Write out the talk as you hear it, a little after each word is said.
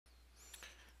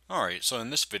Alright, so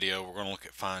in this video we're going to look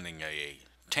at finding a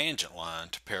tangent line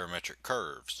to parametric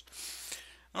curves.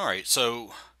 Alright,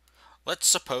 so let's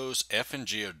suppose f and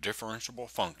g are differentiable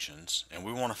functions and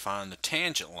we want to find the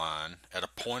tangent line at a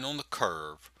point on the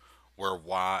curve where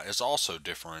y is also a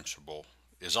differentiable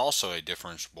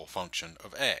function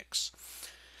of x.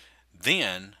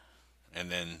 Then,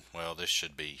 well, this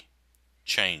should be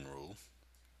chain rule.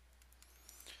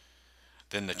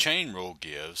 Then the chain rule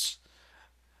gives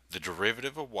the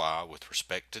derivative of y with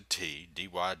respect to t, dy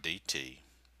dt,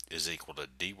 is equal to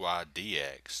dy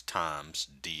dx times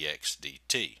dx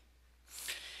dt.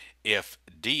 If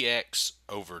dx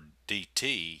over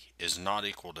dt is not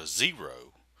equal to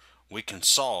 0, we can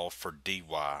solve for dy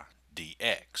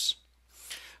dx.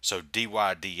 So dy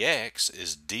dx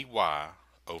is dy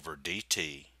over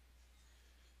dt,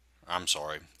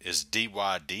 is dy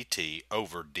dt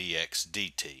over dx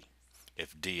dt,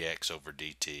 if dx over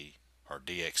dt or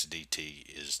dx dt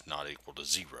is not equal to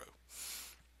 0.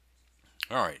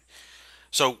 Alright,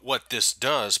 so what this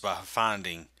does by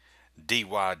finding dy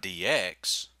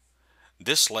dx,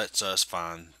 this lets us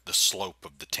find the slope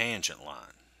of the tangent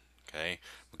line. Okay,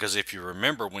 because if you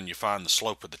remember, when you find the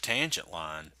slope of the tangent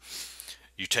line,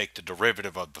 you take the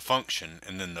derivative of the function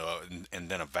and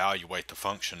then evaluate the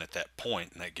function at that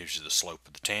point, and that gives you the slope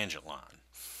of the tangent line.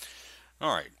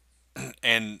 Alright,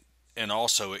 and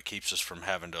also it keeps us from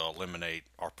having to eliminate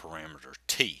our parameter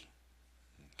t.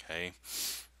 Okay,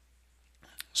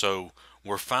 so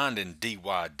we're finding dy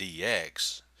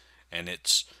dx, and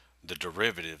it's the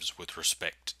derivatives with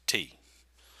respect to t.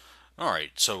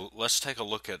 Alright, so let's take a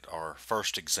look at our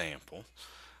first example.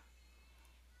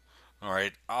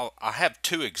 Alright, I have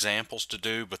two examples to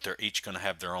do, but they're each going to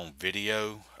have their own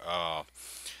video.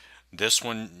 This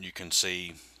one you can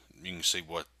see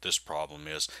what this problem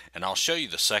is, and I'll show you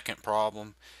the second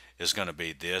problem is going to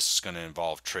be this. It's going to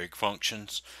involve trig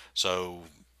functions. So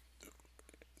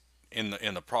in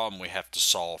the problem we have to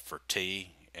solve for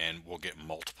t, and we'll get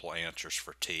multiple answers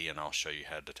for t, and I'll show you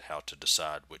how to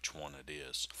decide which one it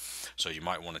is. So you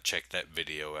might want to check that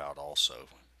video out also.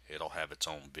 It'll have its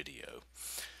own video.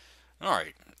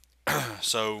 Alright,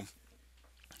 so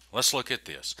let's look at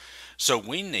this. So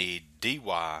we need dy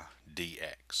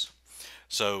dx.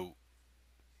 So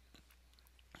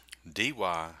dy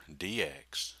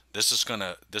dx, this is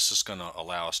gonna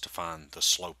allow us to find the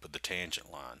slope of the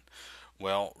tangent line.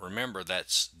 Well, remember,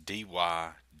 that's dy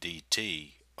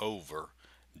dt over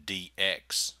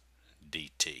dx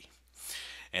dt.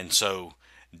 And so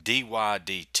dy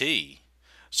dt,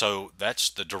 so that's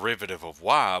the derivative of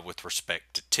y with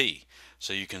respect to t.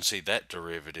 So you can see that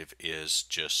derivative is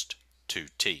just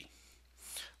 2t.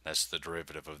 That's the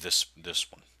derivative of this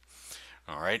one.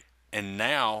 Alright, and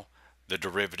now the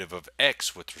derivative of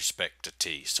x with respect to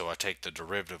t. So I take the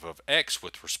derivative of x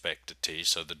with respect to t,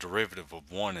 so the derivative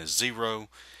of 1 is 0,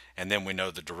 and then we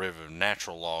know the derivative of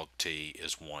natural log t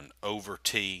is 1 over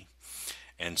t,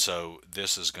 and so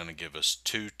this is going to give us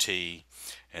 2t,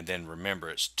 and then remember,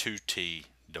 it's 2t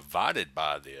divided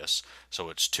by this, so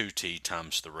it's 2t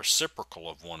times the reciprocal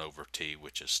of 1 over t,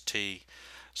 which is t,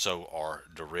 so our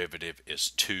derivative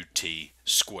is 2t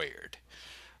squared.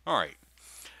 Alright,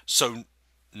 so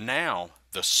now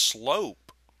the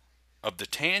slope of the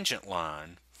tangent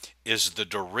line is the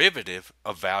derivative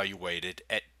evaluated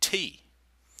at t.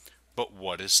 But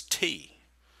what is t?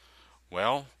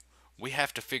 Well, we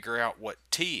have to figure out what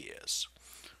t is.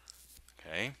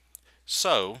 Okay,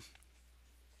 so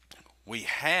we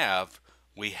have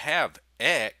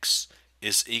x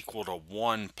is equal to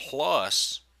 1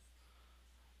 plus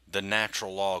the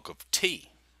natural log of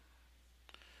t.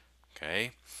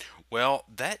 Okay, well,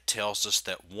 that tells us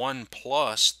that 1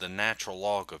 plus the natural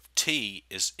log of t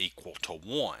is equal to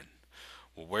 1.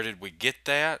 Well, where did we get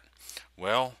that?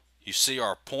 Well, you see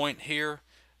our point here?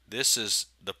 This is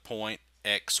the point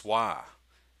xy,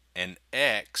 and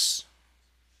x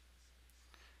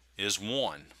is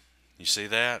 1. You see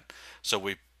that? So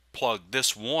we plug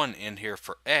this 1 in here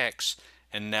for x,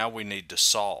 and now we need to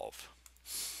solve.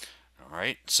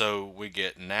 Alright, so we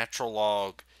get natural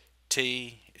log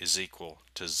t is equal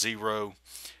to 0,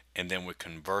 and then we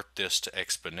convert this to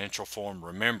exponential form.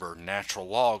 Remember, natural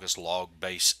log is log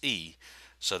base e,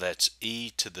 so that's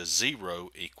e to the 0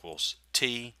 equals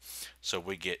t, so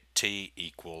we get t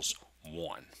equals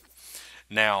 1.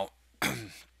 Now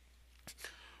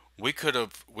we could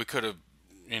have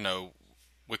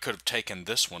taken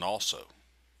this one also.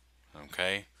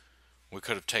 Okay, we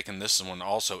could have taken this one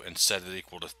also and set it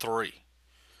equal to 3.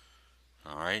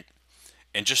 Alright,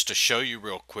 and just to show you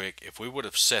real quick, if we would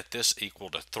have set this equal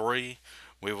to 3,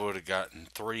 we would have gotten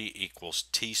 3 equals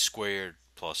t squared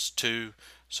plus 2,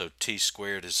 So t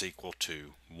squared is equal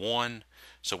to 1.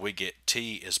 So we get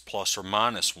t is plus or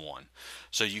minus 1.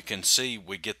 So you can see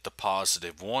we get the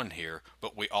positive 1 here,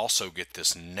 but we also get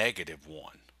this negative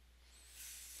 1.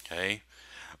 Okay?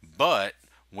 But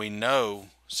we know,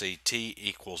 see, t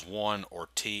equals 1 or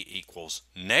t equals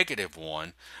negative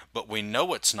 1, but we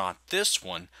know it's not this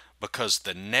one because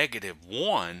the negative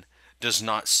 1 does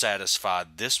not satisfy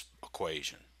this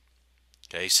equation.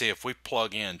 Okay, see, if we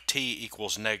plug in t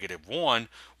equals negative 1,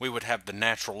 we would have the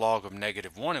natural log of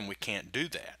negative 1, and we can't do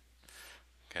that.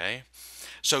 Okay,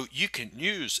 so you can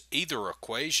use either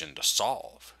equation to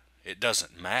solve. It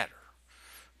doesn't matter.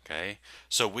 Okay,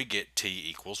 so we get t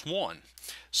equals 1.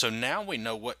 So now we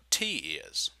know what t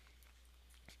is.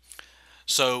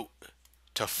 So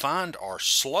to find our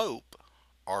slope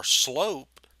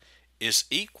is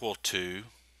equal to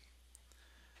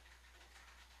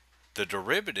the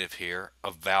derivative here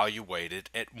evaluated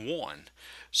at 1.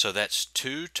 So that's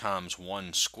 2 times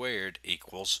 1 squared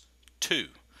equals 2.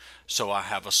 So I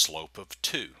have a slope of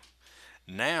 2.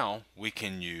 Now we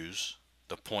can use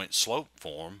the point slope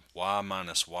form, y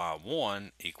minus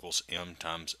y1 equals m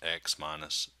times x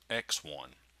minus x1.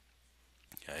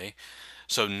 Okay,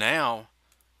 so now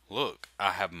look,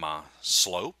 I have my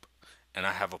slope and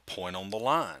I have a point on the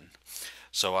line.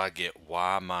 So I get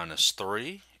y minus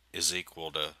 3 is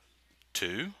equal to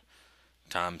 2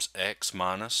 times x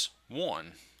minus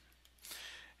 1.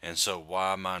 And so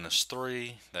y minus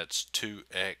 3, that's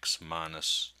 2x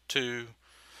minus 2.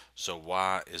 So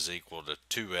y is equal to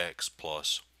 2x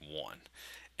plus 1.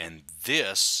 And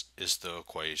this is the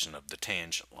equation of the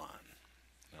tangent line.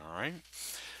 All right.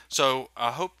 So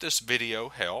I hope this video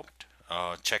helped.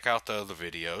 Check out the other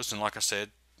videos. And like I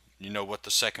said, you know what the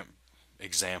second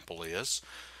example is.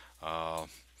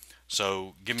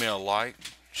 So give me a like,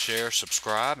 share,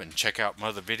 subscribe, and check out my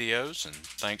other videos. And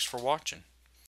thanks for watching.